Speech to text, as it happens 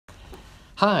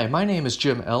Hi, my name is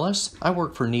Jim Ellis. I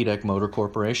work for Nidec Motor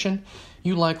Corporation.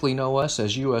 You likely know us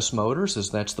as US Motors,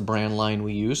 as that's the brand line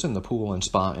we use in the pool and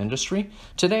spa industry.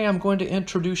 Today I'm going to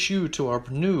introduce you to our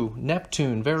new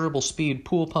Neptune variable speed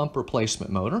pool pump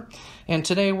replacement motor. And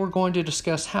today we're going to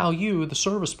discuss how you, the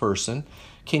service person,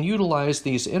 can utilize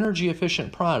these energy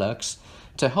efficient products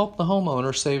to help the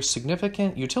homeowner save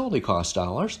significant utility cost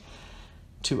dollars,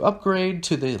 to upgrade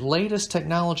to the latest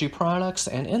technology products,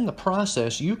 and in the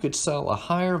process you could sell a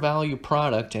higher value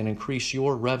product and increase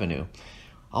your revenue.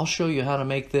 I'll show you how to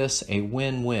make this a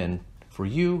win-win for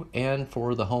you and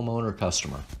for the homeowner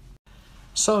customer.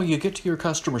 So you get to your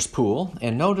customer's pool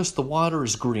and notice the water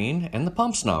is green and the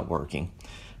pump's not working.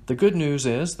 The good news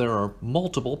is there are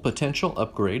multiple potential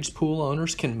upgrades pool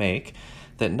owners can make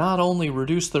that not only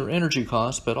reduce their energy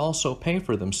costs but also pay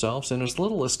for themselves in as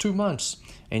little as 2 months,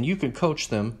 and you can coach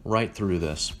them right through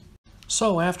this.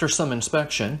 So after some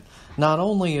inspection, not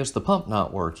only is the pump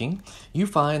not working, you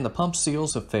find the pump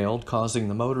seals have failed, causing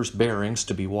the motor's bearings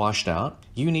to be washed out.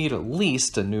 You need at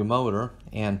least a new motor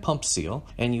and pump seal,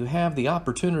 and you have the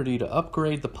opportunity to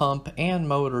upgrade the pump and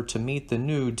motor to meet the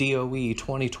new DOE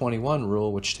 2021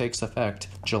 rule, which takes effect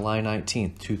July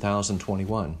 19th,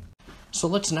 2021. So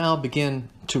let's now begin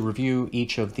to review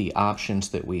each of the options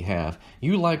that we have.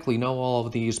 You likely know all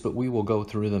of these, but we will go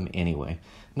through them anyway.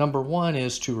 Number one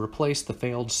is to replace the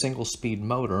failed single-speed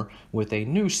motor with a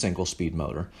new single-speed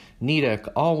motor.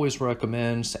 Nidec always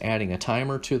recommends adding a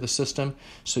timer to the system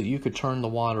so you could turn the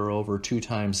water over 2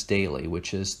 times daily,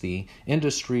 which is the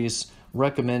industry's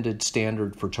recommended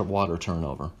standard for water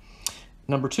turnover.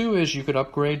 Number two is you could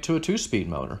upgrade to a 2-speed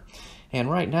motor. And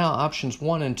right now, options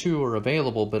 1 and 2 are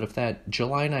available, but if that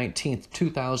July 19th,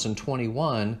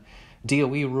 2021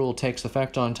 DOE rule takes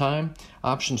effect on time,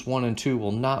 options 1 and 2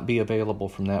 will not be available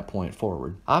from that point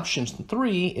forward. Option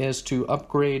 3 is to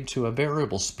upgrade to a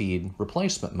variable speed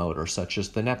replacement motor, such as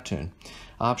the Neptune.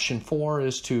 Option 4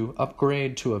 is to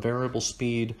upgrade to a variable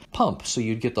speed pump, so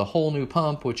you'd get the whole new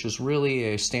pump, which is really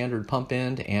a standard pump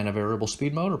end and a variable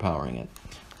speed motor powering it.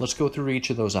 Let's go through each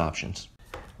of those options.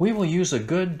 We will use a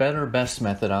good, better, best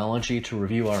methodology to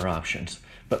review our options.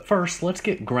 But first, let's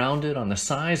get grounded on the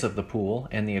size of the pool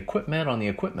and the equipment on the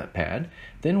equipment pad.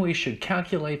 Then we should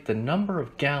calculate the number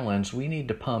of gallons we need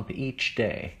to pump each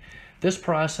day. This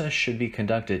process should be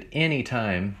conducted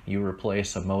anytime you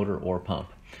replace a motor or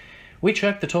pump. We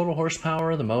checked the total horsepower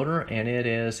of the motor, and it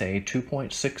is a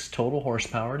 2.6 total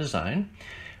horsepower design.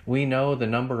 We know the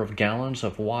number of gallons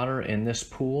of water in this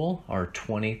pool are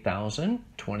 20,000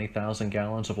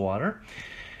 gallons of water.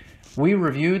 We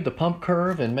reviewed the pump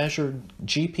curve and measured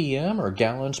GPM, or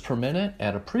gallons per minute,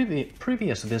 at a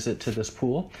previous visit to this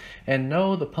pool, and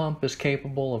know the pump is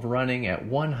capable of running at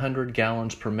 100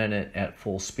 gallons per minute at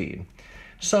full speed.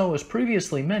 So, as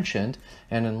previously mentioned,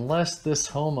 and unless this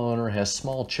homeowner has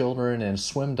small children and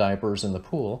swim diapers in the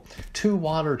pool, 2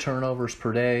 water turnovers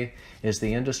per day is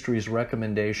the industry's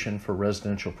recommendation for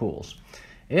residential pools.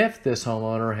 If this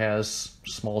homeowner has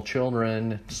small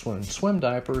children, swim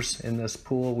diapers in this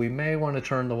pool, we may want to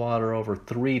turn the water over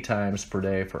 3 times per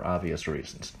day for obvious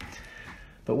reasons.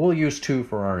 But we'll use 2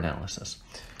 for our analysis.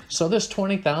 So this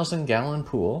 20,000 gallon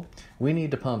pool, we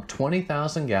need to pump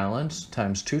 20,000 gallons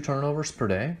times 2 turnovers per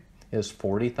day is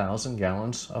 40,000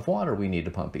 gallons of water we need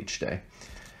to pump each day.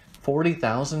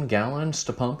 40,000 gallons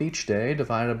to pump each day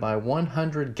divided by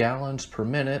 100 gallons per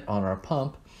minute on our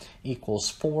pump equals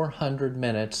 400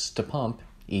 minutes to pump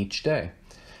each day.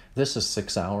 This is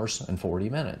 6 hours and 40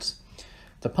 minutes.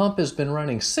 The pump has been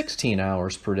running 16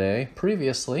 hours per day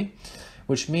previously,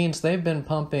 which means they've been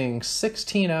pumping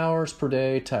 16 hours per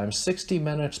day times 60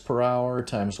 minutes per hour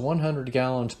times 100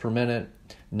 gallons per minute,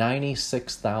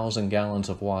 96,000 gallons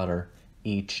of water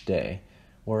each day,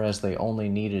 whereas they only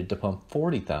needed to pump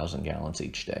 40,000 gallons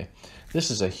each day.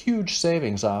 This is a huge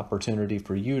savings opportunity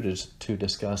for you to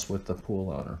discuss with the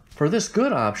pool owner. For this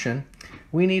good option,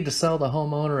 we need to sell the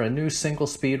homeowner a new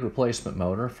single-speed replacement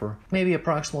motor for maybe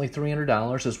approximately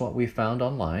 $300 is what we found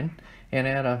online, and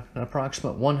add an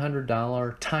approximate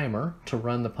 $100 timer to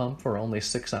run the pump for only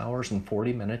 6 hours and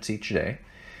 40 minutes each day.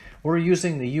 We're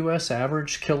using the U.S.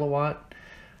 average kilowatt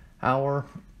hour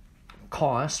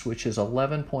cost, which is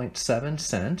 11.7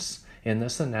 cents in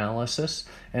this analysis,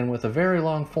 and with a very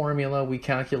long formula we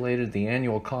calculated the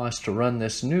annual cost to run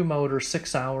this new motor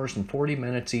 6 hours and 40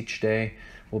 minutes each day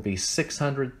will be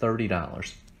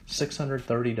 $630.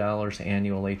 $630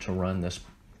 annually to run this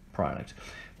product.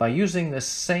 By using this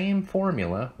same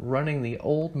formula, running the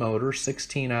old motor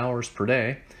 16 hours per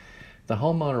day, the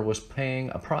homeowner was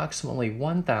paying approximately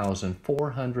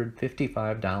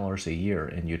 $1,455 a year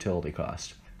in utility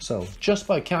cost. So just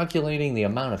by calculating the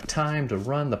amount of time to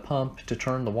run the pump to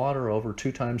turn the water over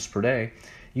 2 times per day,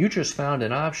 you just found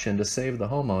an option to save the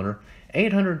homeowner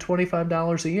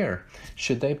 $825 a year,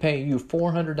 should they pay you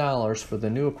 $400 for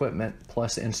the new equipment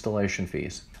plus installation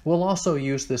fees. We'll also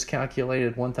use this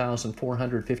calculated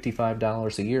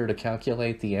 $1,455 a year to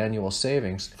calculate the annual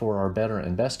savings for our better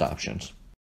and best options.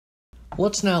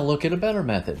 Let's now look at a better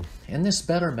method, and this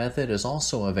better method is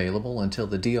also available until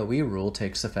the DOE rule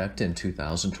takes effect in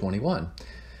 2021.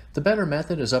 The better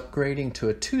method is upgrading to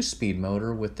a 2-speed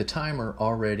motor with the timer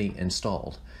already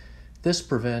installed. This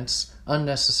prevents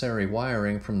unnecessary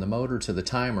wiring from the motor to the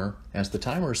timer, as the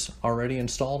timer's already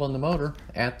installed on the motor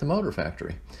at the motor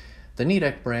factory. The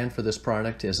Nidec brand for this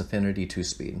product is Affinity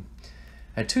 2-speed.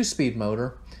 A 2-speed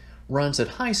motor runs at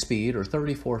high speed or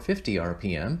 3450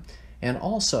 RPM, and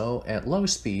also at low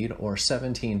speed or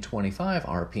 1725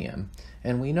 RPM.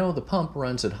 And we know the pump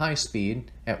runs at high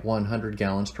speed at 100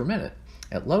 gallons per minute.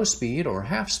 At low speed or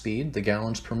half speed, the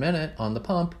gallons per minute on the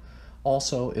pump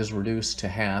also is reduced to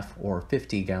half or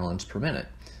 50 gallons per minute.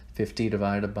 50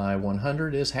 divided by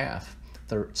 100 is half.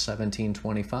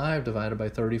 1725 divided by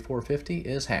 3450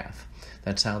 is half.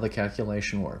 That's how the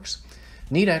calculation works.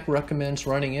 Nidec recommends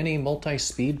running any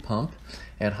multi-speed pump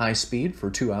at high speed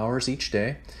for 2 hours each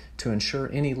day to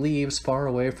ensure any leaves far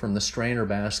away from the strainer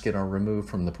basket are removed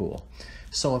from the pool.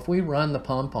 So if we run the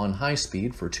pump on high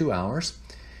speed for 2 hours,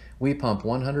 we pump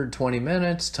 120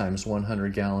 minutes times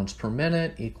 100 gallons per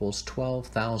minute equals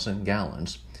 12,000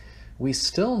 gallons. We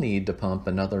still need to pump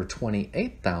another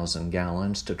 28,000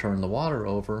 gallons to turn the water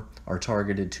over our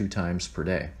targeted 2 times per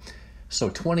day. So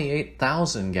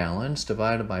 28,000 gallons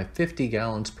divided by 50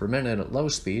 gallons per minute at low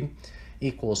speed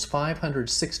equals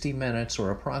 560 minutes, or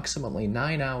approximately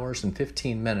 9 hours and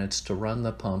 15 minutes to run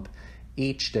the pump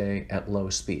each day at low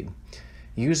speed.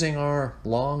 Using our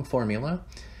long formula,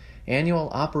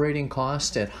 annual operating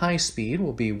cost at high speed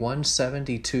will be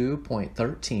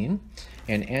 $172.13,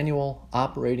 and annual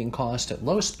operating cost at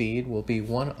low speed will be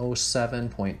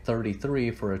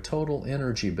 $107.33 for a total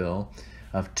energy bill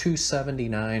of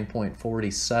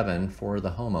 $279.47 for the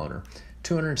homeowner,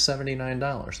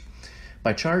 $279.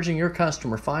 By charging your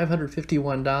customer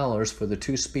 $551 for the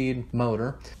 2-speed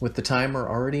motor with the timer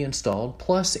already installed,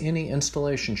 plus any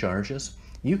installation charges,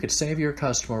 you could save your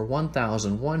customer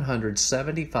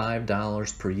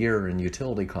 $1,175 per year in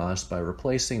utility costs by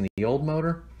replacing the old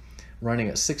motor, running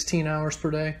at 16 hours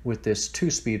per day, with this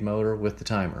 2-speed motor with the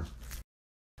timer.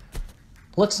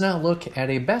 Let's now look at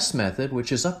a best method,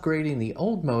 which is upgrading the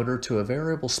old motor to a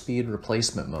variable speed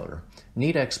replacement motor.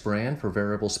 Nidec's brand for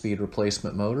variable speed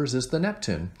replacement motors is the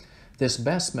Neptune. This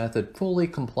best method fully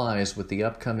complies with the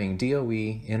upcoming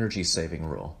DOE energy saving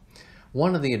rule.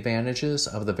 One of the advantages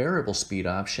of the variable speed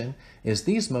option is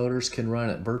these motors can run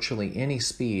at virtually any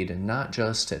speed and not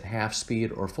just at half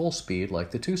speed or full speed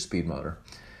like the 2-speed motor.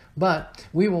 But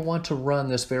we will want to run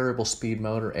this variable speed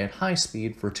motor at high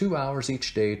speed for 2 hours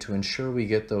each day to ensure we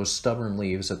get those stubborn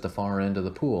leaves at the far end of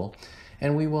the pool.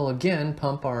 And we will again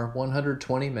pump our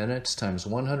 120 minutes times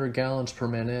 100 gallons per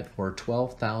minute, or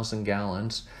 12,000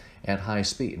 gallons at high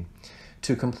speed.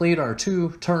 To complete our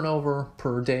 2 turnover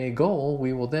per day goal,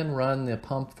 we will then run the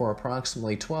pump for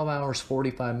approximately 12 hours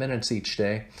 45 minutes each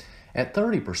day at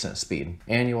 30% speed.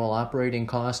 Annual operating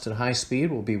cost at high speed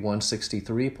will be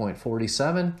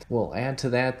 $163.47. We'll add to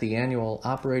that the annual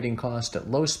operating cost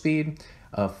at low speed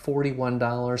of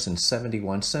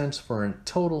 $41.71 for a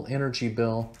total energy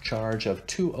bill charge of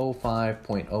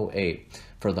 $205.08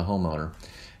 for the homeowner.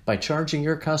 By charging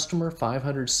your customer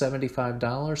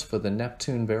 $575 for the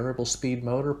Neptune variable speed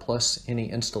motor plus any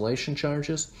installation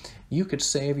charges, you could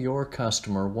save your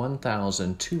customer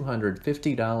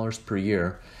 $1,250 per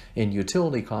year in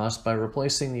utility costs by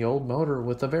replacing the old motor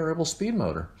with a variable speed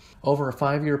motor. Over a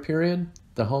 5-year period,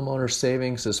 the homeowner's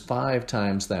savings is 5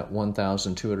 times that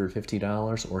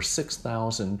 $1,250, or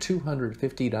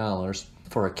 $6,250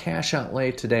 for a cash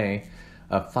outlay today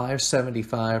of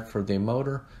 $575 for the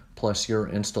motor plus your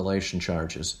installation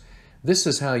charges. This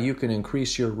is how you can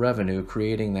increase your revenue,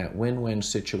 creating that win-win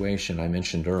situation I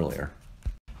mentioned earlier.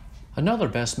 Another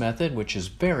best method, which is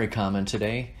very common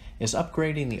today, is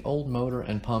upgrading the old motor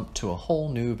and pump to a whole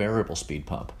new variable speed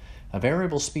pump. A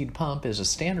variable speed pump is a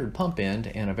standard pump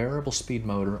end and a variable speed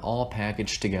motor all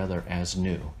packaged together as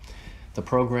new. The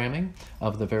programming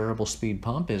of the variable speed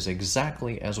pump is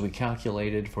exactly as we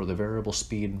calculated for the variable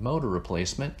speed motor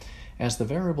replacement, as the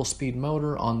variable speed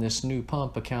motor on this new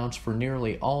pump accounts for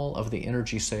nearly all of the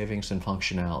energy savings and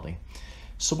functionality.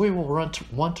 So we will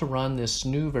want to run this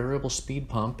new variable speed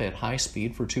pump at high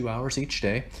speed for 2 hours each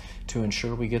day to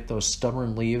ensure we get those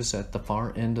stubborn leaves at the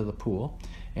far end of the pool.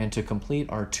 And to complete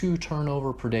our 2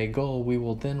 turnover per day goal, we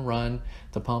will then run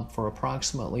the pump for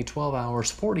approximately 12 hours,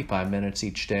 45 minutes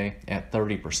each day at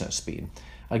 30% speed.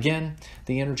 Again,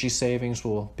 the energy savings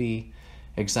will be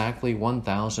exactly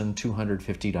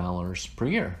 $1,250 per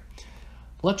year.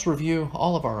 Let's review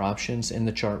all of our options in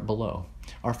the chart below.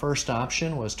 Our first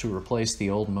option was to replace the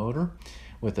old motor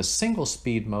with a single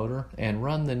speed motor and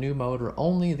run the new motor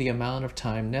only the amount of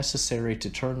time necessary to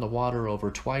turn the water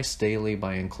over twice daily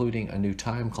by including a new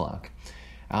time clock.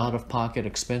 Out-of-pocket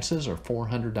expenses are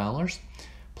 $400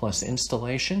 plus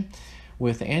installation,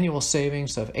 with annual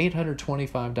savings of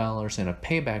 $825 and a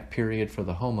payback period for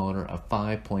the homeowner of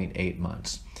 5.8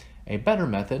 months. A better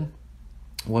method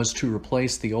was to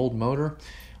replace the old motor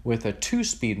with a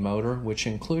 2-speed motor, which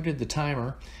included the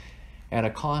timer, at a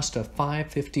cost of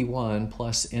 $551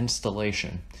 plus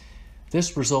installation.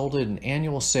 This resulted in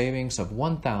annual savings of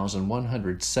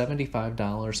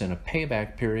 $1,175 and a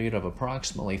payback period of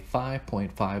approximately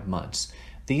 5.5 months.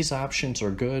 These options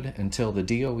are good until the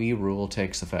DOE rule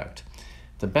takes effect.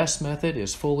 The best method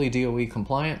is fully DOE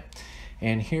compliant,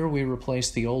 and here we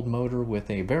replace the old motor with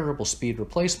a variable speed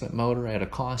replacement motor at a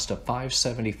cost of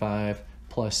 $575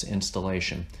 plus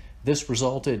installation. This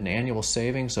resulted in annual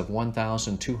savings of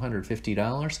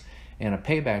 $1,250 and a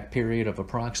payback period of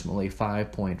approximately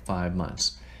 5.5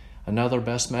 months. Another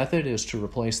best method is to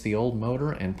replace the old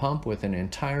motor and pump with an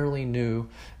entirely new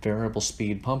variable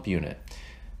speed pump unit.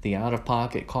 The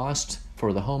out-of-pocket cost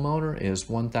for the homeowner is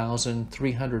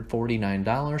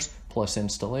 $1,349 plus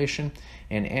installation,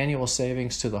 and annual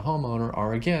savings to the homeowner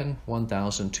are again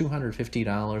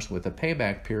 $1,250 with a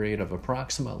payback period of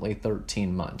approximately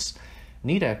 13 months.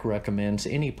 Nidec recommends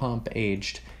any pump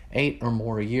aged 8 or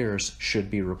more years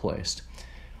should be replaced.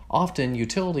 Often,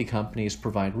 utility companies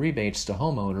provide rebates to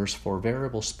homeowners for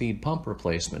variable speed pump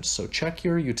replacements, so check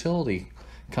your utility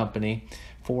company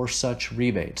for such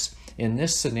rebates. In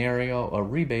this scenario, a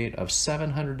rebate of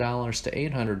 $700 to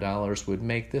 $800 would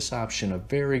make this option a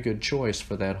very good choice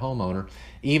for that homeowner,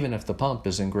 even if the pump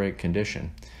is in great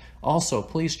condition. Also,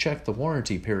 please check the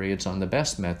warranty periods on the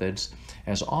best methods,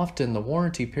 as often the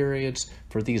warranty periods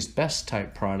for these best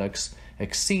type products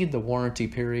exceed the warranty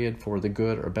period for the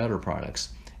good or better products.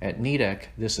 At Nidec,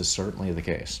 this is certainly the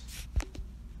case.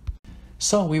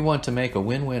 So we want to make a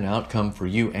win-win outcome for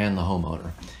you and the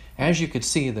homeowner. As you can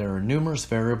see, there are numerous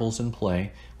variables in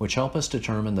play which help us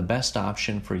determine the best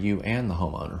option for you and the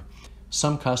homeowner.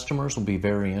 Some customers will be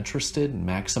very interested in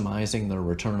maximizing their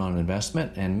return on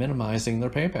investment and minimizing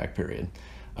their payback period.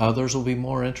 Others will be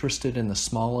more interested in the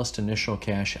smallest initial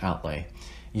cash outlay.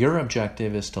 Your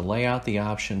objective is to lay out the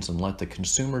options and let the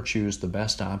consumer choose the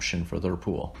best option for their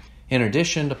pool. In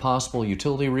addition to possible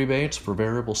utility rebates for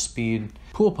variable speed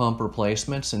pool pump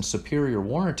replacements and superior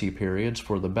warranty periods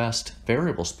for the best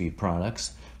variable speed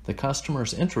products, the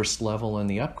customer's interest level in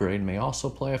the upgrade may also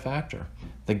play a factor.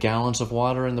 The gallons of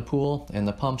water in the pool and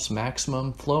the pump's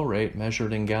maximum flow rate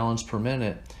measured in gallons per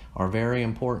minute are very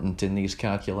important in these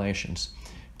calculations.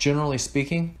 Generally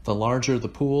speaking, the larger the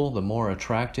pool, the more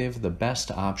attractive the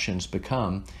best options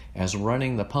become, as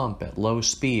running the pump at low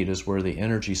speed is where the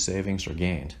energy savings are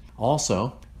gained.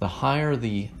 Also, the higher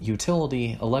the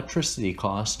utility electricity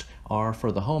costs are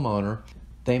for the homeowner,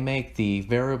 they make the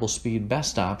variable speed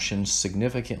best options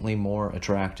significantly more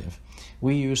attractive.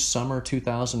 We use summer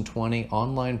 2020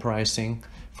 online pricing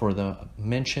for the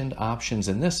mentioned options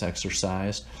in this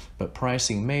exercise, but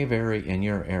pricing may vary in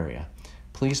your area.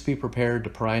 Please be prepared to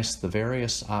price the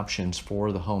various options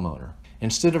for the homeowner.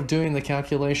 Instead of doing the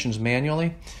calculations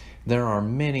manually, there are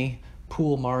many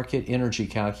pool market energy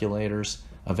calculators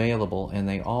available, and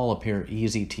they all appear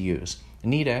easy to use.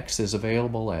 Nidec is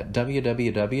available at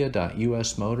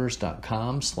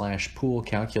www.usmotors.com/pool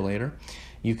calculator.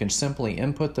 You can simply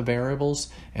input the variables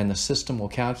and the system will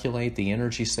calculate the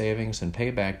energy savings and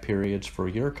payback periods for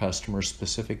your customer's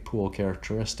specific pool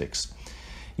characteristics.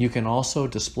 You can also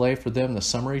display for them the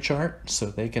summary chart so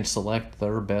they can select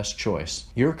their best choice.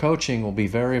 Your coaching will be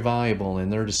very valuable in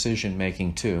their decision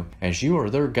making too, as you are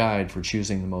their guide for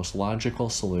choosing the most logical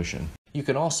solution. You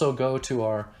can also go to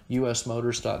our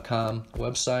usmotors.com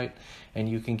website and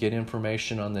you can get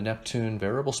information on the Neptune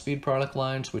variable speed product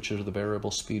lines, which are the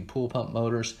variable speed pool pump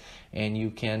motors, and you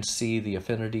can see the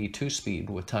Affinity 2-speed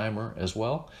with timer as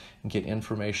well and get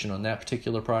information on that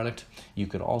particular product. You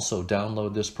could also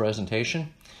download this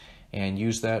presentation and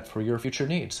use that for your future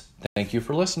needs. Thank you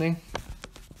for listening.